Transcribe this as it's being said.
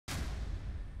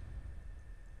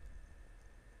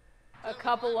A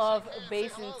couple of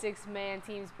base and six-man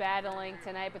teams battling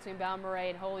tonight between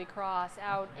Balmorhea and Holy Cross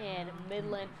out in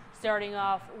Midland. Starting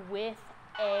off with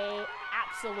a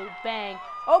absolute bang.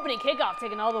 Opening kickoff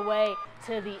taken all the way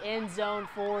to the end zone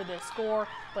for the score,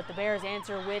 but the Bears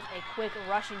answer with a quick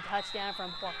rushing touchdown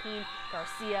from Joaquin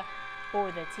Garcia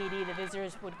for the TD. The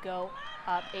visitors would go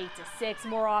up 8-6.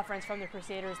 More offense from the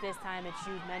Crusaders. This time it's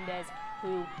Jude Mendez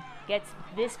who gets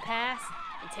this pass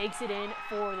and takes it in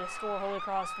for the score. Holy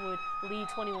Cross would lead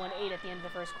 21-8 at the end of the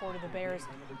first quarter. The Bears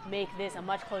make this a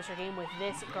much closer game with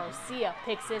this. Garcia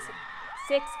picks this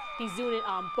 6. He's doing it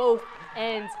on both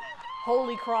ends.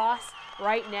 Holy Cross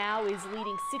right now is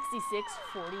leading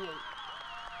 66-48.